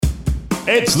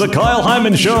It's the Kyle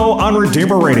Hyman Show on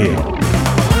Redeemer Radio.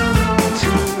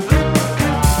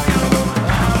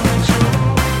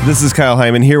 This is Kyle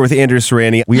Hyman here with Andrea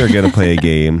Serrani. We are going to play a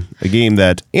game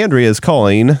that Andrea is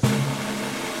calling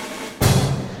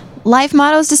Life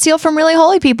Mottos to Steal from Really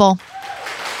Holy People.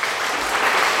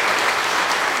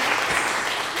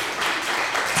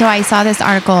 So I saw this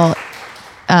article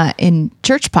in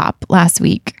Church Pop last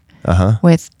week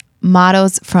with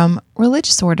mottos from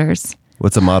religious orders.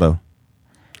 What's a motto?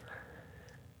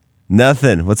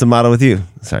 Nothing. What's a motto with you?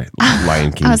 Sorry,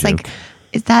 Lion King I was joke. like,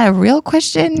 is that a real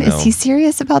question? No. Is he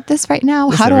serious about this right now?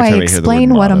 Listen, How do every I time I hear the explain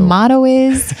word what a motto. motto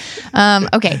is?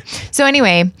 Okay. So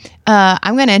anyway,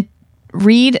 I'm going to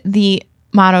read the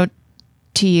motto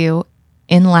to you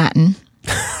in Latin.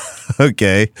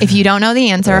 Okay. If you don't know the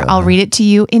answer, I'll read it to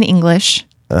you in English.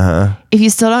 If you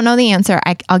still don't know the answer,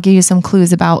 I'll give you some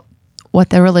clues about what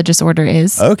the religious order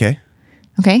is. Okay.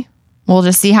 Okay? We'll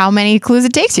just see how many clues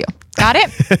it takes you. Got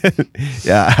it?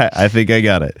 Yeah, I think I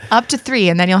got it. Up to 3,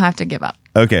 and then you'll have to give up.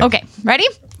 Okay. Okay, ready?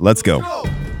 Let's go.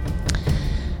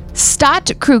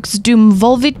 Stat crux dum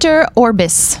volviter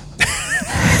orbis.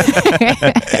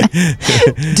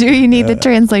 Do you need the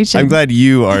translation? I'm glad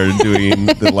you are doing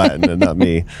the Latin and not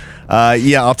me.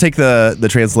 Yeah, I'll take the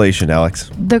translation, Alex.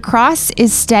 The cross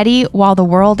is steady while the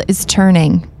world is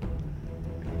turning.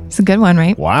 It's a good one,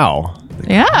 right? Wow.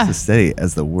 Yeah. It's steady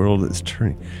as the world is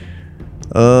turning.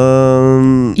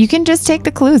 Oh You can just take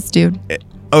the clues, dude.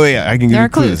 yeah, I can give There you are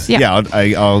clues, clues. yeah.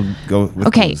 I'll go with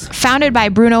Okay, clues. founded by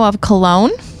Bruno of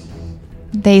Cologne.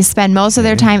 They spend most of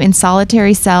their time in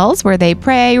solitary cells where they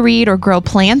pray, read, or grow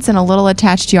plants in a little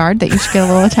attached yard. That you should get a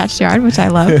little attached yard, which I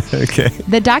love. Okay.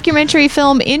 The documentary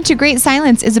film Into Great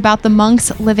Silence is about the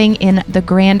monks living in the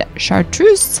Grand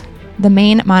Chartreuse, the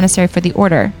main monastery for the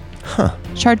order.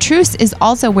 Chartreuse is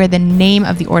also where the name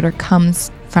of the order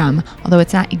comes from, although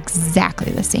it's not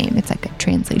exactly the same. It's like a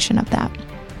translation of that.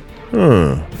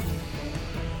 So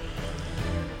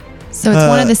it's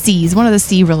one of the C's, one of the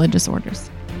C religious orders.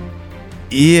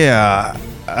 Yeah,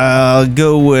 I'll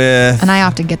go with And I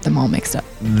often get them all mixed up.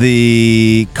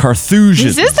 the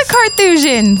Carthusians. This is the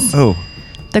Carthusians. Oh,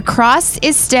 The cross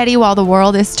is steady while the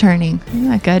world is turning. Isn't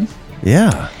that good?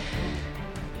 yeah.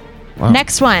 Wow.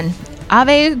 Next one.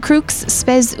 Ave crux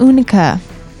spes unica.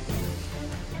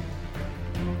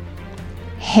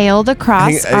 Hail the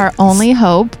cross, Hang- our only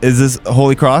hope. Is this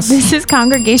Holy Cross? This is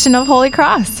Congregation of Holy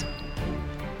Cross.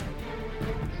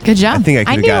 Good job. I think I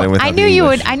could've knew, got it without I the knew you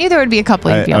English. would. I knew there would be a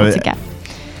couple you'd be able to get.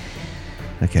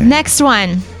 Okay. Next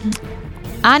one.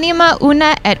 Anima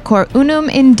una et cor unum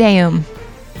in Deum.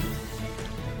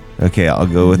 Okay, I'll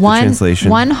go with the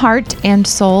translation. One heart and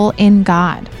soul in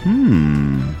God.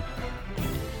 I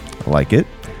like it.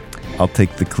 I'll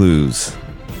take the clues.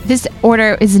 This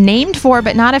order is named for,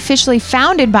 but not officially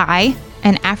founded by,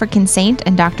 an African saint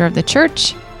and doctor of the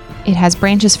church. It has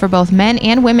branches for both men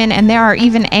and women, and there are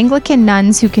even Anglican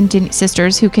nuns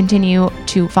sisters who continue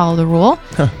to follow the rule.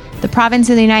 The province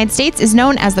of the United States is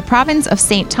known as the province of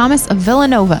St. Thomas of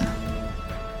Villanova.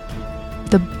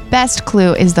 The best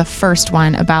clue is the first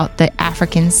one about the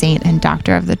African saint and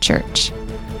doctor of the church.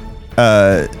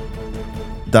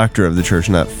 Doctor of the church,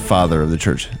 not father of the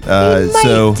church.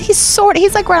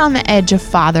 He's like right on the edge of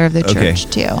father of the Okay. church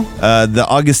too. The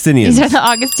Augustinians. These are the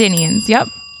Augustinians. Yep.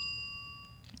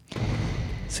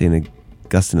 St.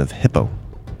 Augustine of Hippo.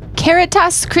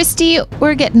 Caritas Christi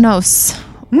Urgetnos.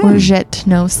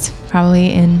 Urgetnos,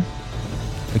 probably in.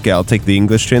 Okay, I'll take the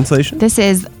English translation. This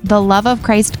is the love of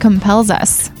Christ compels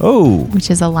us, Oh, which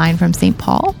is a line from St.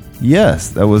 Paul. yes.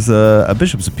 That was a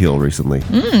bishop's appeal recently.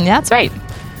 That's right.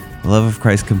 The love of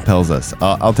Christ compels us.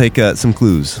 I'll take some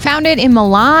clues. Founded in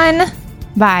Milan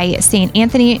by St.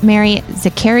 Anthony Mary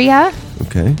Zaccaria.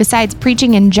 Okay. Besides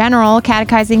preaching in general,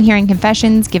 catechizing, hearing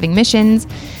confessions, giving missions,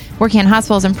 working in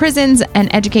hospitals and prisons,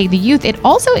 and educating the youth, it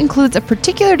also includes a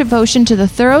particular devotion to the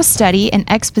thorough study and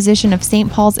exposition of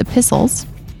St. Paul's epistles.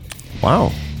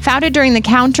 Wow. Founded during the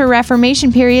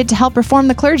Counter-Reformation period to help reform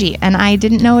the clergy, and I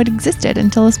didn't know it existed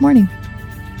until this morning.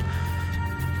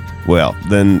 Well,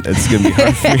 then it's going to be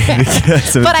hard for me to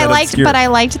guess. But I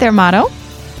liked their motto.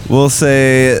 We'll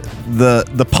say the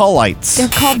Paulites. They're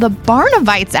called the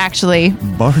Barnabites, actually,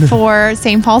 Barnabites. for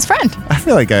St. Paul's friend. I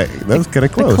feel like that was kind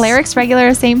of close. The clerics regular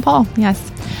of St. Paul, yes.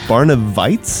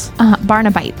 Barnabites?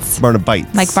 Barnabites.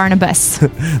 Barnabites. Like Barnabas.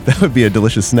 That would be a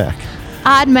delicious snack.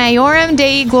 Ad Maiorem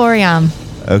Dei Gloriam.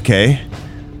 Okay.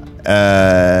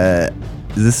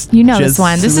 Is this You know this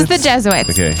one. This is the Jesuits? Jesuits.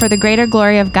 Okay. For the greater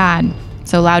glory of God.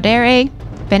 So laudere,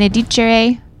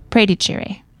 benedicere,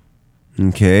 predicere.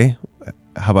 Okay.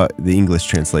 How about the English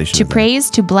translation? To of that? praise,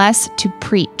 to bless, to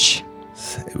preach.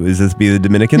 Is this be the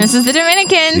Dominicans? This is the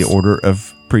Dominicans. The Order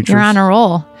of Preachers. You're on a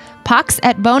roll. Pax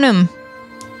et bonum.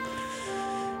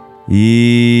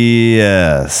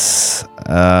 Yes.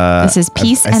 This is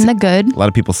peace and the good. A lot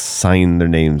of people sign their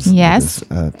names. Yes.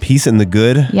 Peace and the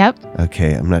good. Yep.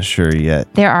 Okay, I'm not sure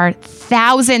yet. There are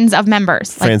thousands of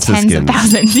members, like tens of Franciscans.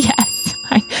 thousands. Yes.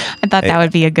 I thought that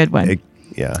would be a good one.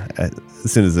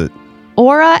 As soon as it.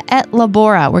 Ora et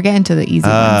labora. We're getting to the easy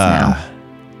ones now.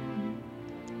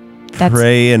 That's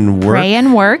Pray and work. Pray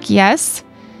and work, yes.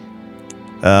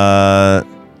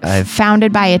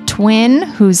 Founded by a twin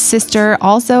whose sister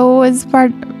also was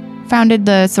founded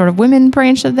the sort of women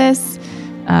branch of this.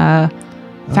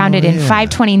 Founded in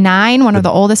 529, one of the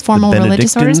oldest formal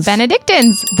religious orders.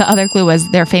 Benedictines. The other clue was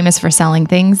they're famous for selling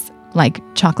things like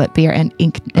chocolate, beer, and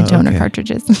ink and toner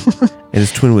cartridges. And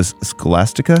his twin was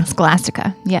Scholastica?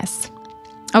 Scholastica, yes.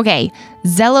 Okay.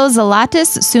 Zelo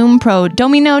zelatus sum pro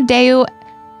domino deo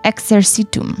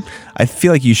exercitum. I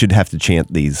feel like you should have to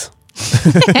chant these.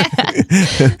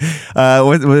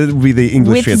 What would be the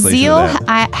English With translation zeal of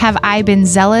that? have I been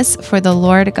zealous for the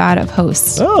Lord God of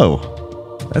hosts.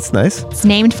 Oh, that's nice. It's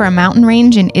named for a mountain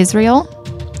range in Israel.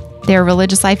 Their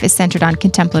religious life is centered on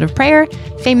contemplative prayer.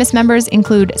 Famous members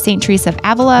include St. Teresa of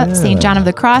Avila, St. John of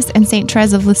the Cross, and St.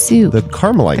 Therese of Lisieux. The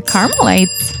Carmelites. The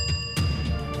Carmelites.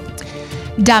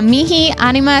 Da mihi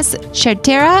animas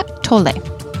certera tolle.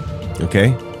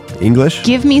 Okay. English?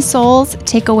 Give me souls,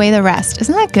 take away the rest.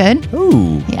 Isn't that good?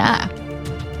 Ooh. Yeah.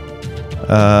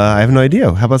 I have no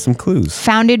idea. How about some clues?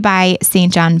 Founded by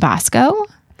St. John Bosco.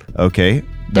 Okay.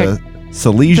 The The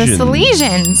Salesians.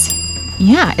 Salesians.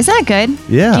 Yeah. Isn't that good?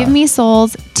 Yeah. Give me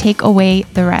souls, take away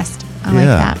the rest. I like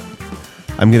that.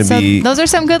 I'm going to So be those are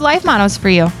some good life mottos for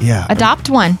you. Yeah. Adopt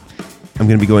one. I'm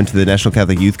going to be going to the National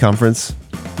Catholic Youth Conference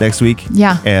next week.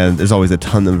 Yeah. And there's always a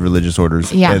ton of religious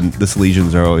orders. Yeah. And the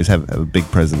Salesians have a big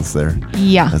presence there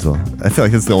Yeah. as well. I feel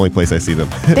like it's the only place I see them.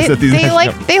 They, Is at these they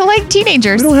national- like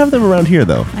teenagers. We don't have them around here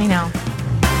though. I know.